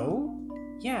sometime. Oh?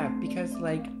 Yeah, because,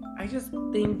 I just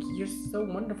think you're so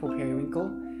wonderful, Periwinkle.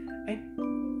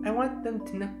 I want them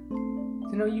to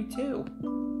know you too.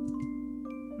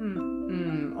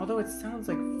 Although it sounds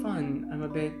like fun, I'm a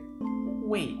bit...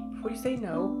 Wait, before you say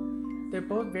no, they're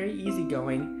both very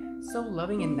easygoing, so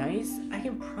loving and nice, I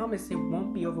can promise it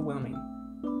won't be overwhelming.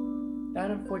 That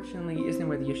unfortunately isn't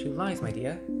where the issue lies, my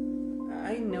dear.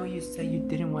 I know you said you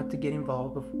didn't want to get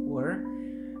involved before,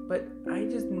 but I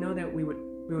just know that we would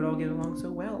all get along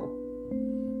so well.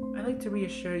 I like to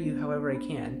reassure you however I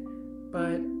can,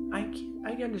 but I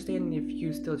can understand if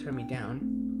you still turn me down.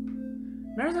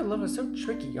 Matters of love are so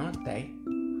tricky, aren't they?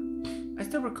 I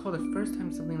still recall the first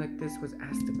time something like this was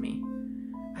asked of me.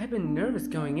 I had been nervous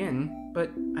going in,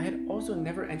 but I had also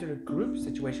never entered a group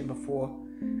situation before.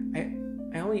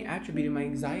 I only attributed my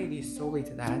anxiety solely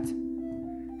to that.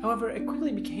 However, it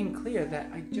quickly became clear that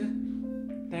I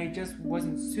just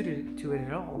wasn't suited to it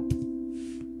at all.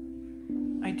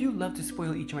 I do love to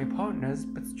spoil each of my partners,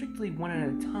 but strictly one at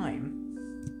a time.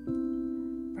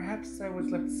 Perhaps I was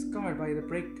left scarred by the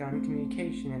breakdown in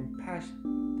communication and the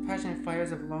passionate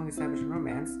fires of long-established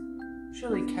romance.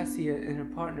 Surely Cassia and her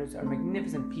partners are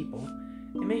magnificent people,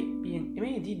 It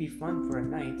may indeed be fun for a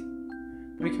night,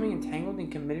 but becoming entangled in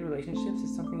committed relationships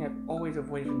is something I've always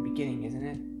avoided from the beginning, isn't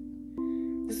it?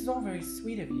 This is all very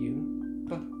sweet of you,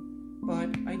 but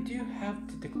I do have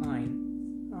to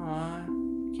decline. I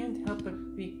can't help but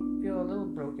feel a little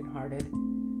brokenhearted.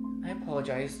 I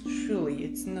apologize. Truly,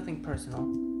 it's nothing personal.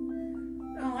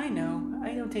 Oh, I know.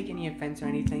 I don't take any offense or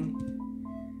anything.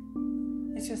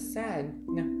 It's just sad.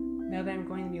 Now that I'm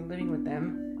going to be living with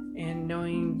them, and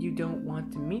knowing you don't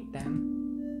want to meet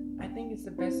them, I think it's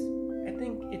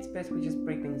best we just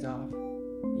break things off.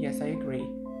 Yes, I agree.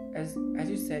 As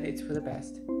you said, it's for the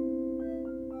best.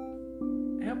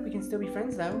 I hope we can still be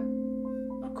friends, though.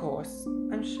 Of course.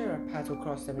 I'm sure our paths will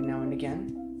cross every now and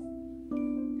again.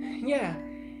 Yeah.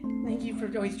 Thank you for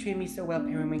always treating me so well,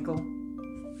 Periwinkle.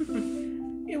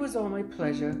 It was all my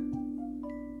pleasure.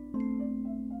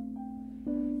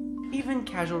 Even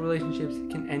casual relationships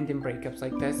can end in breakups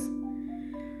like this.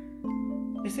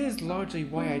 This is largely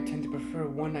why I tend to prefer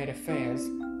one-night affairs.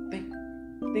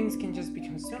 Things can just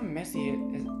become so messy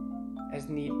as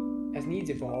needs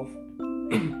evolve.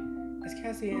 As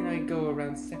Cassie and I go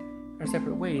around our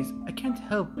separate ways, I can't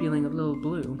help feeling a little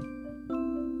blue.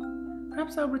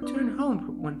 Perhaps I'll return home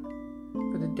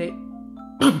for the day.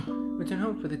 Return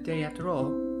home for the day after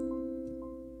all.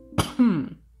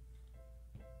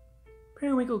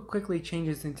 Periwinkle quickly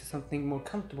changes into something more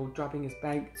comfortable, dropping his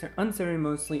bag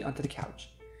unceremoniously onto the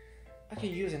couch. I could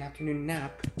use an afternoon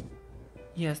nap.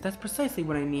 Yes, that's precisely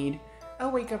what I need.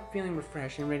 I'll wake up feeling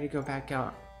refreshed and ready to go back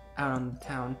out on the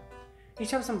town. He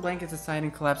shoves some blankets aside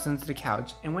and collapses onto the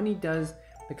couch, and when he does,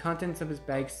 the contents of his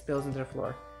bag spills into the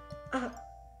floor.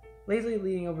 Lazily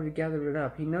leaning over to gather it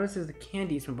up, he notices the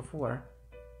candies from before.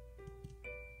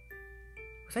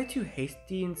 Was I too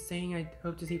hasty in saying I'd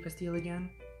hope to see Pastille again?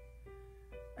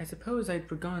 I suppose I'd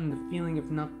forgotten the feeling of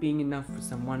not being enough for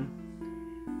someone.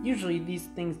 Usually these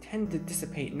things tend to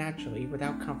dissipate naturally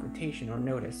without confrontation or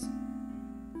notice.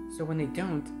 So when they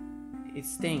don't, it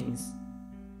stings.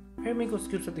 Periwinkle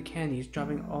scoops up the candies,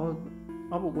 dropping all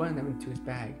but one of them into his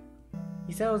bag.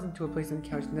 He settles into a place on the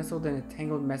couch nestled in a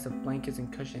tangled mess of blankets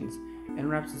and cushions, and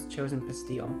wraps his chosen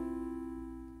Pastille.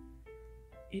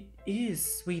 It is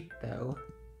sweet, though.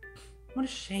 What a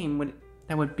shame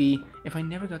that would be if I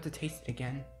never got to taste it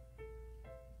again.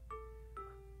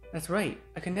 That's right,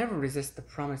 I can never resist the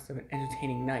promise of an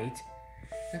entertaining night,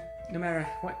 no matter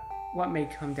what may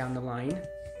come down the line.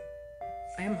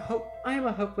 I am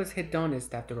a hopeless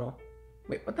hedonist, after all.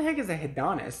 Wait, what the heck is a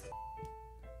hedonist?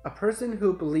 A person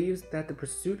who believes that the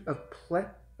pursuit of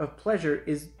pleasure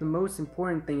is the most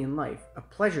important thing in life. A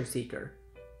pleasure seeker.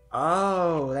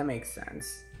 Oh, that makes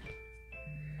sense.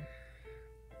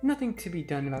 Nothing to be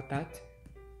done about that.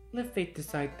 Let fate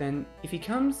decide then. If he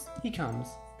comes, he comes.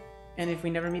 And if we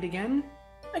never meet again,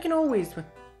 I can always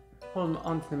hold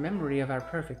on to the memory of our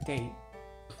perfect date.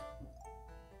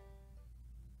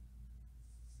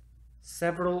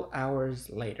 Several hours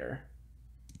later.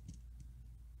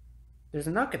 There's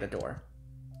a knock at the door.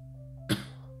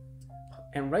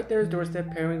 And right there at his doorstep,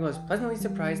 Periwinkle is pleasantly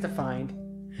surprised to find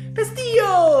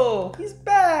Pastille! He's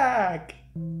back!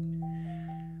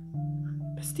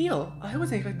 Pastille, I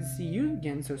wasn't expecting to see you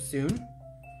again so soon.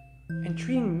 And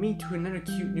treating me to another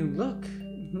cute new look,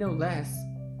 no less.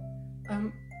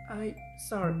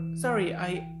 Sorry,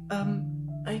 I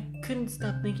couldn't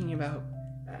stop thinking about...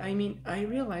 I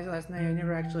realized last night I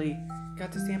never actually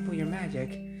got to sample your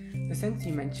magic. The scents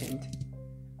you mentioned.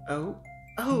 Oh,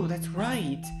 that's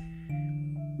right.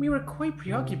 We were quite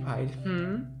preoccupied,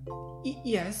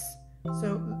 yes,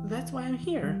 so that's why I'm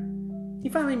here. He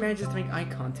finally manages to make eye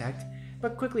contact,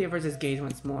 but quickly averts his gaze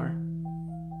once more.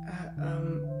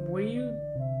 Were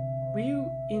you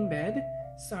in bed?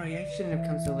 Sorry, I shouldn't have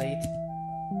come so late.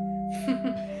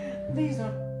 These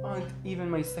aren't even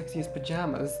my sexiest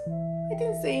pajamas. I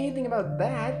didn't say anything about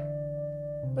that.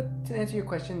 But to answer your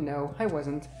question, no, I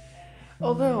wasn't.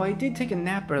 Although I did take a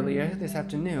nap earlier this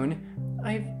afternoon,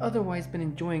 I've otherwise been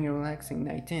enjoying a relaxing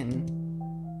night in.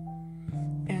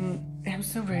 And I'm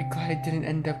so very glad it didn't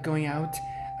end up going out.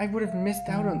 I would have missed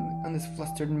out on this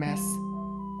flustered mess.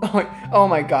 Oh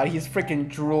my god, he's freaking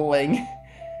drooling.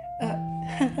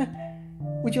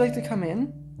 Would you like to come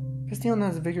in? Pastille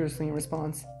nods vigorously in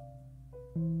response.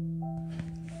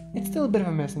 It's still a bit of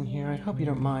a mess in here, I hope you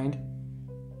don't mind.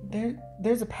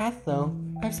 There's a path though.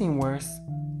 I've seen worse.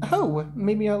 Oh,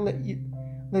 maybe I'll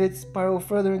let it spiral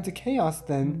further into chaos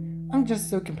then. I'm just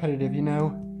so competitive, you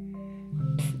know.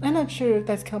 I'm not sure if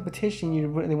that's competition you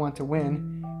really want to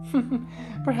win.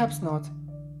 Perhaps not.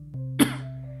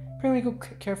 Periwinkle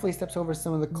carefully steps over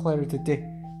some of the clutter to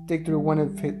dig through one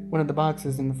of the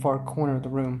boxes in the far corner of the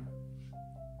room.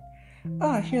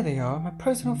 Ah, here they are, my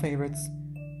personal favorites.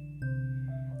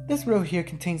 This row here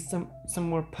contains some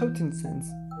more potent scents.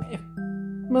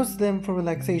 Most of them for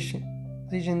relaxation,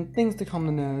 things to calm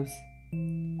the nerves.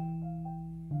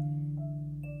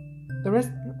 The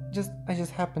rest I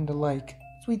just happen to like.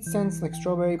 Sweet scents like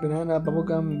strawberry, banana,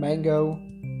 bubblegum, mango.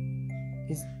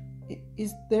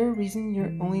 Is there a reason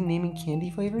you're only naming candy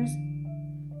flavors?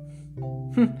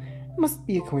 It must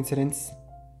be a coincidence.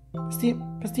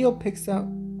 Pastille picks out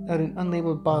an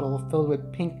unlabeled bottle filled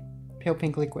with pale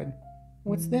pink liquid.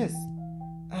 What's this?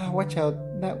 Watch out.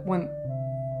 That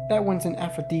one's an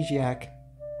aphrodisiac.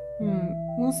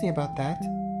 We'll see about that.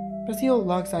 Pastille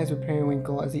locks eyes with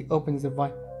Periwinkle as he opens the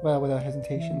vial without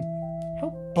hesitation. How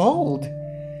bold!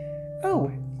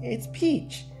 Oh, it's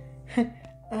Peach.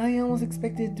 I almost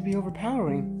expected it to be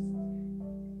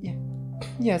overpowering. Yeah.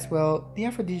 Yes, well, the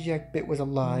aphrodisiac bit was a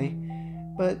lie,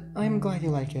 but I'm glad you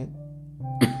like it.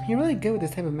 You're really good with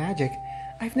this type of magic.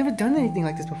 I've never done anything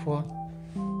like this before.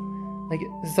 Like,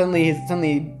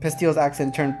 suddenly Pastille's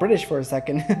accent turned British for a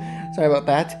second. Sorry about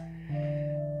that.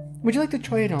 Would you like to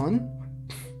try it on?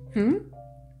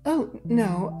 Oh,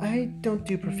 no, I don't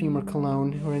do perfume or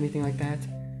cologne or anything like that.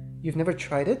 You've never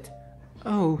tried it?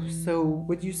 Oh, so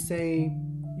would you say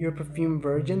you're a perfume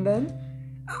virgin then?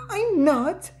 I'm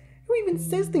not! Who even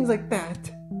says things like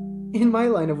that? In my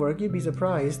line of work, you'd be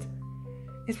surprised.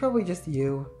 It's probably just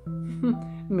you.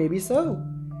 Maybe so.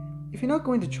 If you're not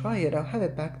going to try it, I'll have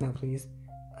it back now, please.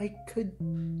 I could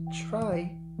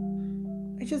try.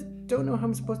 I just don't know how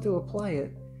I'm supposed to apply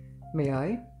it. May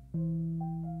I?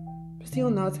 Pastille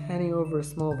nods, handing over a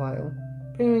small vial.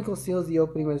 Periwinkle seals the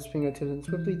opening with his fingertips and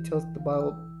swiftly tilts the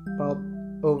bottle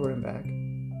over and back.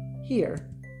 Here.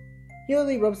 He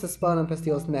lightly rubs the spot on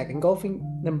Pastille's neck,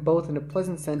 engulfing them both in a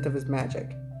pleasant scent of his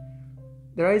magic.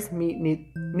 Their eyes meet,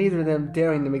 neither of them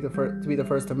daring to be the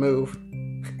first to move.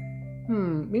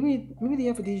 Maybe the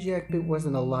aphrodisiac bit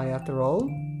wasn't a lie after all.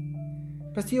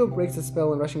 Pastille breaks the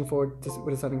spell and rushing forward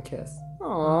with a sudden kiss.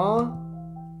 Aww.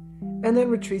 And then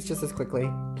retreats just as quickly.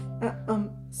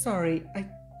 Sorry,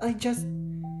 I just...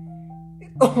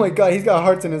 Oh my god, he's got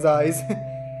hearts in his eyes.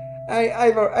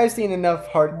 I've seen enough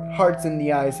hearts in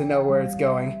the eyes to know where it's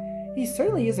going. He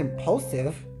certainly is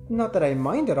impulsive. Not that I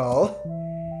mind at all.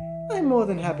 I'm more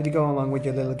than happy to go along with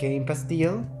your little game,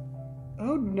 Pastille.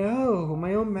 Oh no,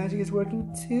 my own magic is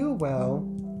working too well.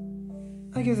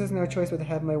 I guess there's no choice but to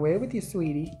have my way with you,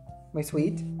 sweetie. My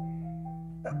sweet.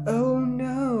 Oh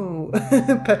no.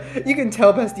 You can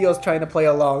tell Pastille's trying to play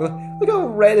along. Look how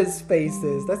red his face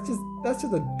is. That's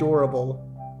just adorable.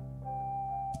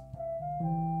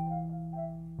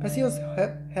 Pastille's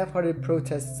half-hearted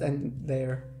protests end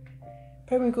there.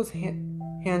 Periwinkle's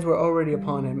hands were already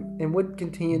upon him, and would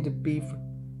continue to be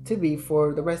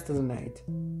for the rest of the night.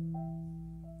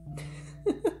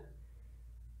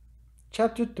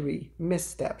 Chapter 3,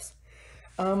 Missteps.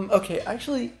 Okay,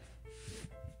 actually,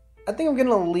 I think I'm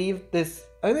gonna leave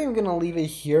it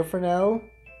here for now.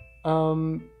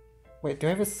 Wait,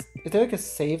 is there like a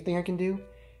save thing I can do?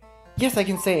 Yes, I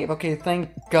can save. Okay, thank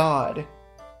God.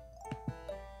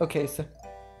 Okay,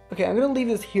 I'm gonna leave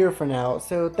this here for now.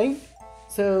 So thank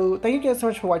you guys so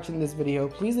much for watching this video.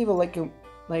 Please leave a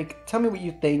like, tell me what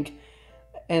you think,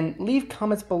 and leave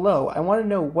comments below. I want to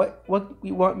know what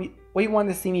you want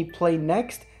to see me play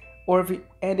next, or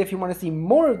if you want to see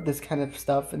more of this kind of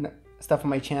stuff and stuff on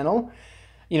my channel,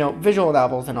 you know, visual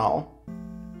novels and all.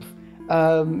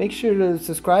 Make sure to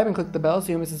subscribe and click the bell so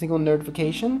you don't miss a single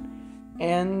notification,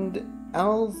 and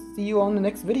I'll see you on the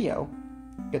next video.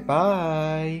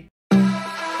 Goodbye.